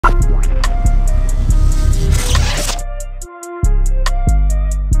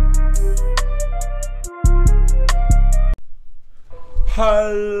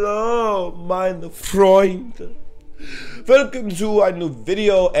Hello, meine Freunde. Welcome to a new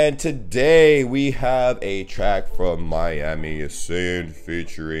video, and today we have a track from YACINE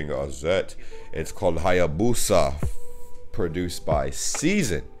featuring AZET. It's called HAYABUSA, produced by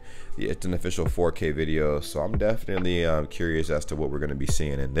Season. It's an official 4K video, so I'm definitely curious as to what we're going to be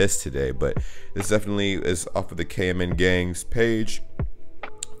seeing in this today. But this definitely is off of the KMN Gang's page.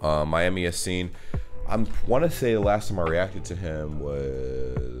 YACINE. I want to say the last time I reacted to him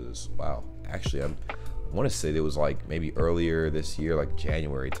was, wow, actually I want to say it was like maybe earlier this year, like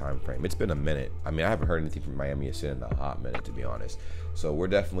January time frame. It's been a minute. I mean, I haven't heard anything from YACINE in a hot minute, to be honest. So we're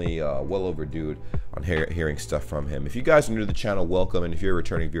definitely well overdue on hearing stuff from him. If you guys are new to the channel, welcome, and if you're a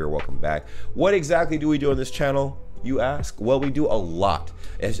returning viewer, welcome back. What exactly do we do on this channel, you ask? Well, we do a lot.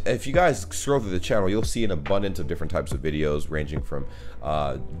 If you guys scroll through the channel, you'll see an abundance of different types of videos, ranging from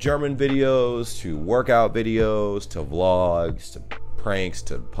German videos to workout videos to vlogs to pranks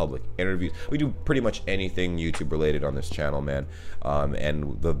to public interviews. We do pretty much anything YouTube related on this channel, man.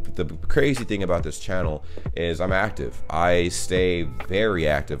 And the crazy thing about this channel is I'm active. I stay very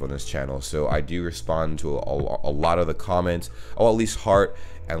active on this channel, so I do respond to a lot of the comments, or at least heart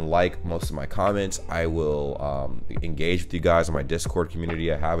and like most of my comments. I will engage with you guys on my Discord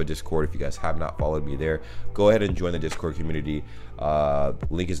community. I have a Discord. If you guys have not followed me there, go ahead and join the Discord community.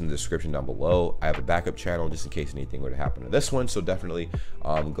 Link is in the description down below. I have a backup channel just in case anything were to happen to this one, so definitely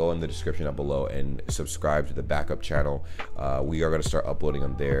go in the description down below and subscribe to the backup channel. We are going to start uploading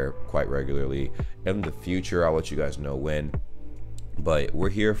them there quite regularly in the future. I'll let you guys know when. But we're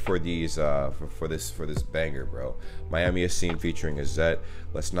here for these for this banger, bro. YACINE featuring AZET.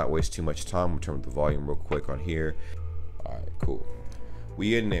 Let's not waste too much time. We'll turn up the volume real quick on here. All right, cool.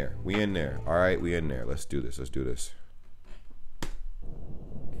 We in there. We in there. All right, we in there. Let's do this. Let's do this.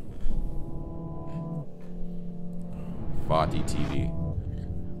 Fati TV.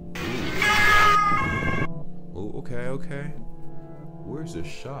 Oh, okay, okay. Where's this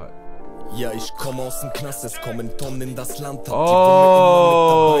shot? Ja, ich komme aus dem Knast, es kommen Tonnen in das Land.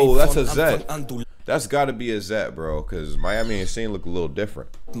 Oh, that's AZET. That's gotta be AZET, bro, because YACINE look a little different.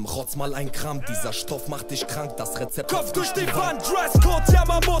 Rotz mal ein Kram, dieser Stoff macht dich krank, das Rezept. Kopf durch die Wand, Dresscode,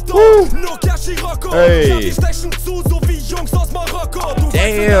 Yamamoto. Nokia Scirocco. Ja, die stechen zu, so wie Jungs aus Marokko.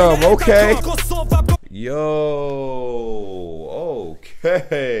 Damn, okay. Yo,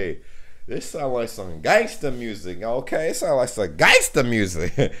 okay. This sounds like some gangster music. Okay, it sounds like some gangster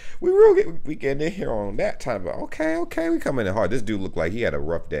music. we getting in here on that time, but okay, we coming in hard. This dude looked like he had a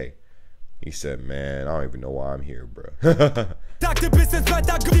rough day. He said, man, I don't even know why I'm here, bro. Hey.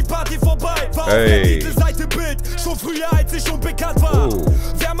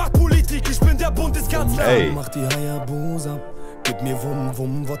 Gib mir Wum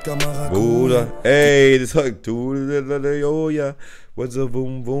Wum, Wodka Maracuja. Hey, this hook. What's a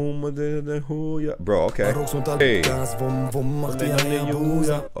Wum Wum? Bro, okay. Hey.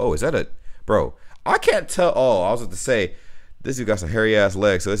 Oh, is that it? Bro, I can't tell. Oh, I was about to say, this dude got some hairy ass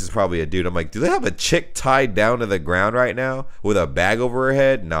legs, so this is probably a dude. I'm like, do they have a chick tied down to the ground right now with a bag over her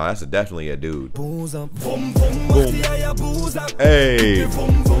head? No, that's definitely a dude. Boom. Hey.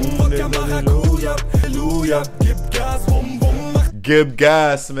 Give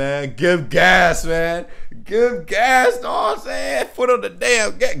gas, man. Give gas, man. Give gas. Know what I'm saying? Foot on the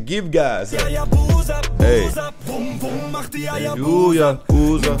damn gas. Give gas. Hey.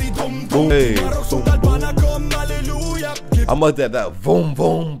 I'm like that boom,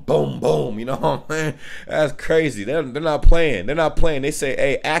 boom, boom, boom. You know what I'm saying? That's crazy. They're not playing. They're not playing. They say,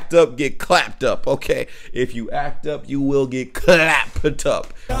 hey, act up, get clapped up. Okay. If you act up, you will get clapped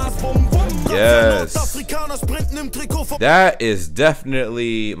up. Yes. That is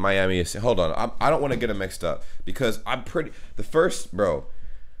definitely YACINE. Hold on. I don't want to get them mixed up because I'm pretty. The first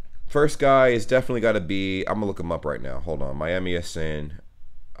guy is definitely got to be. I'm going to look him up right now. Hold on. YACINE.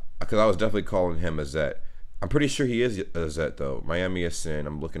 Because I was definitely calling him AZET. I'm pretty sure he is AZET though. YACINE.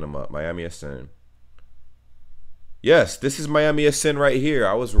 I'm looking him up. YACINE. Yes, this is YACINE right here.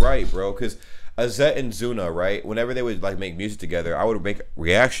 I was right, bro. Because AZET and Zuna, right? Whenever they would like make music together, I would make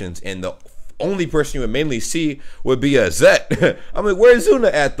reactions, and the only person you would mainly see would be AZET. I'm like, where's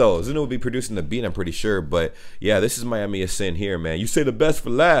Zuna at though? Zuna would be producing the beat, I'm pretty sure. But yeah, this is YACINE here, man. You say the best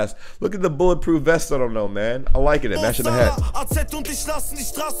for last. Look at the bulletproof vest. I don't know, man. I like it. Matching the hat.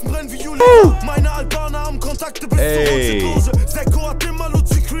 Hey.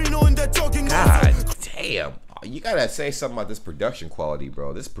 God damn. You gotta say something about this production quality,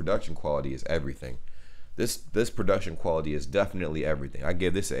 bro. This production quality is everything. this production quality is definitely everything. I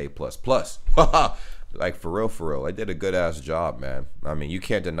give this an A++. Like for real, I did a good ass job, man. I mean, you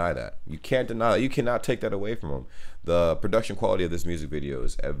can't deny that. You can't deny that. You cannot take that away from him. The production quality of this music video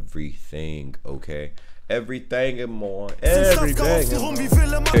is everything, okay? Everything and more. Everything and more.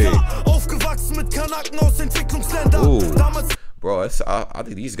 Hey. Ooh. Bro, I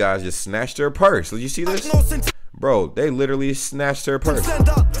think these guys just snatched their purse. Did you see this? Bro, they literally snatched their purse. Ooh.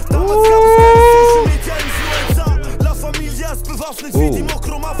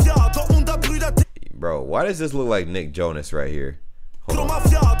 Bro, why does this look like Nick Jonas right here? Hold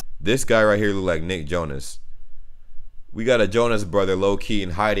on. This guy right here look like Nick Jonas. We got a Jonas brother low-key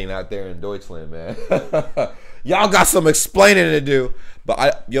and hiding out there in Deutschland, man. Y'all got some explaining to do.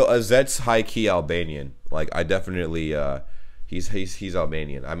 But yo, AZET's high-key Albanian. Like, I definitely he's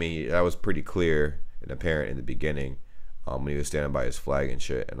Albanian. I mean, that was pretty clear and apparent in the beginning. When he was standing by his flag and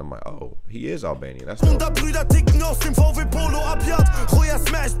shit, and I'm like, oh, he is Albanian. That's dope.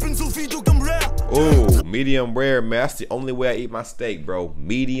 Oh, medium rare, man. That's the only way I eat my steak, bro.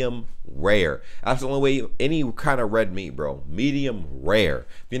 Medium rare. That's the only way any kind of red meat, bro. Medium rare.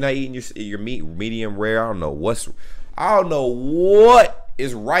 If you're not eating your meat medium rare, I don't know what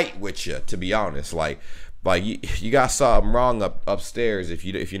is right with you, to be honest. Like you got something wrong upstairs if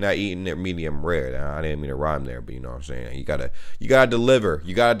you're not eating it medium rare. Now, I didn't mean to rhyme there, but you know what I'm saying. You gotta deliver.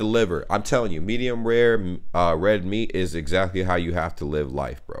 You gotta deliver. I'm telling you, medium rare red meat is exactly how you have to live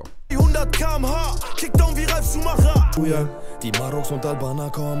life, bro.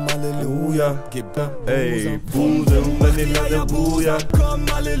 Hey.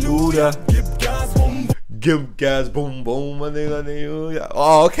 Give gas, boom, boom,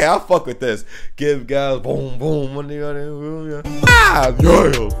 oh, okay, I'll fuck with this. Give gas, boom, boom, ah,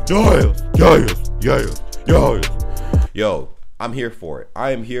 yo, I'm here for it.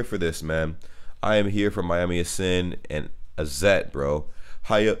 I am here for this, man. I am here for Miami YACINE and AZET, bro.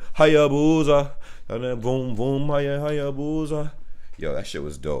 Hayabusa, and then boom, boom, Hayabusa. Yo, that shit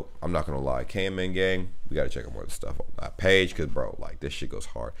was dope. I'm not gonna lie. KMN gang, we gotta check out more of the stuff on that page, cause bro, like this shit goes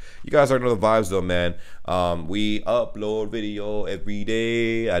hard. You guys already know the vibes though, man. We upload video every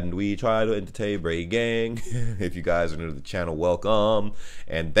day and we try to entertain Bray gang. If you guys are new to the channel, welcome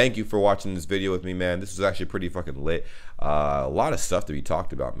and thank you for watching this video with me, man. This is actually pretty fucking lit. A lot of stuff to be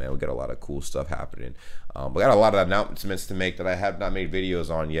talked about, man. We got a lot of cool stuff happening. We got a lot of announcements to make that I have not made videos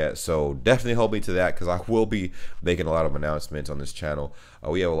on yet, so definitely hold me to that because I will be making a lot of announcements on this channel.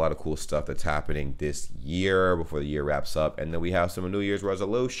 We have a lot of cool stuff that's happening this year before the year wraps up, and then we have some New Year's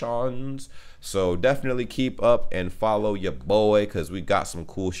resolutions. So definitely keep up and follow your boy because we got some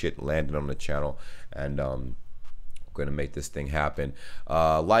cool shit landing on the channel, and going to make this thing happen.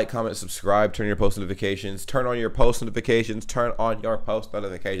 Like, comment, subscribe, turn on your post notifications. That's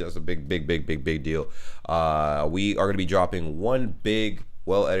a big deal. We are going to be dropping one big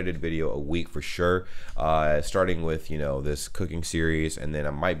well-edited video a week for sure, starting with, you know, this cooking series, and then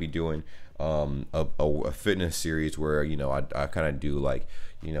I might be doing a fitness series where, you know, I kind of do like,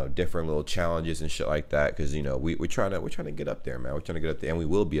 you know, different little challenges and shit like that, because, you know, we're trying to get up there, man. We're trying to get up there, and we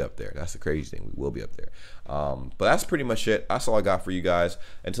will be up there. That's the crazy thing. We will be up there. But that's pretty much it. That's all I got for you guys.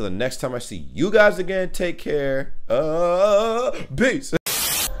 Until the next time I see you guys again, take care. Peace.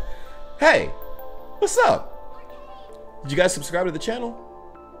 Hey, what's up? Did you guys subscribe to the channel?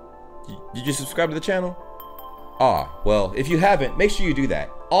 Did you subscribe to the channel? Well, if you haven't, make sure you do that.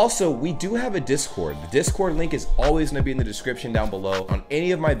 Also, we do have a Discord. The Discord link is always going to be in the description down below on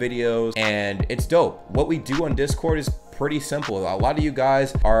any of my videos, and it's dope. What we do on Discord is pretty simple. A lot of you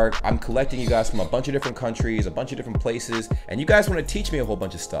guys I'm collecting you guys from a bunch of different countries, a bunch of different places, and you guys want to teach me a whole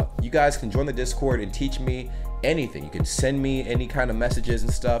bunch of stuff. You guys can join the Discord and teach me anything. You can send me any kind of messages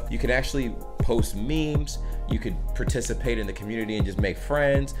and stuff. You can actually post memes. You could participate in the community and just make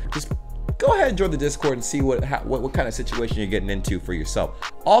friends. Just go ahead and join the Discord and see what kind of situation you're getting into for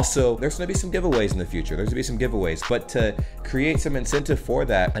yourself. Also, there's going to be some giveaways in the future. There's going to be some giveaways, but to create some incentive for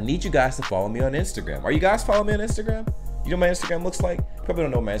that, I need you guys to follow me on Instagram. Are you guys following me on Instagram? You know what my Instagram looks like? Probably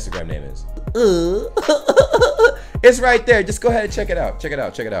don't know what my Instagram name is. It's right there. Just go ahead and check it out. Check it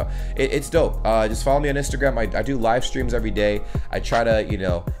out. Check it out. It's dope. Just follow me on Instagram. I do live streams every day. I try to, you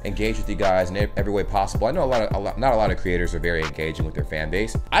know, engage with you guys in every way possible. I know not a lot of creators are very engaging with their fan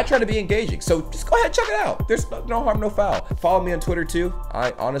base. I try to be engaging. So just go ahead and check it out. There's no harm, no foul. Follow me on Twitter too.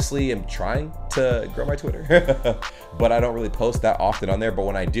 I honestly am trying to grow my Twitter, but I don't really post that often on there. But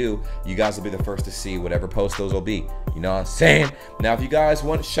when I do, you guys will be the first to see whatever post those will be. You know what I'm saying? Now, if you guys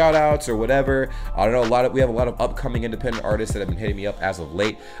want shout outs or whatever, I don't know, we have a lot of upcoming independent artists that have been hitting me up as of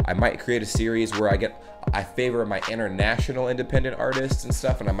late. I might create a series where I get I favor my international independent artists and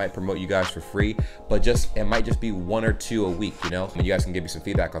stuff, and I might promote you guys for free, but it might just be 1 or 2 a week, you know? And you guys can give me some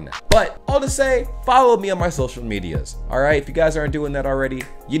feedback on that. But all to say, follow me on my social medias, all right? If you guys aren't doing that already,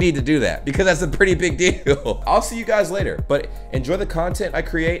 you need to do that because that's a pretty big deal. I'll see you guys later, but enjoy the content I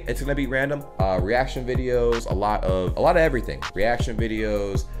create. It's gonna be random, reaction videos, a lot of everything. Reaction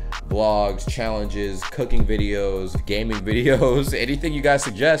videos, vlogs, challenges, cooking videos, gaming videos, anything you guys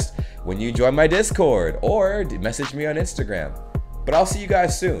suggest when you join my Discord or message me on Instagram. But I'll see you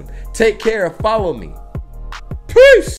guys soon. Take care, follow me. Peace!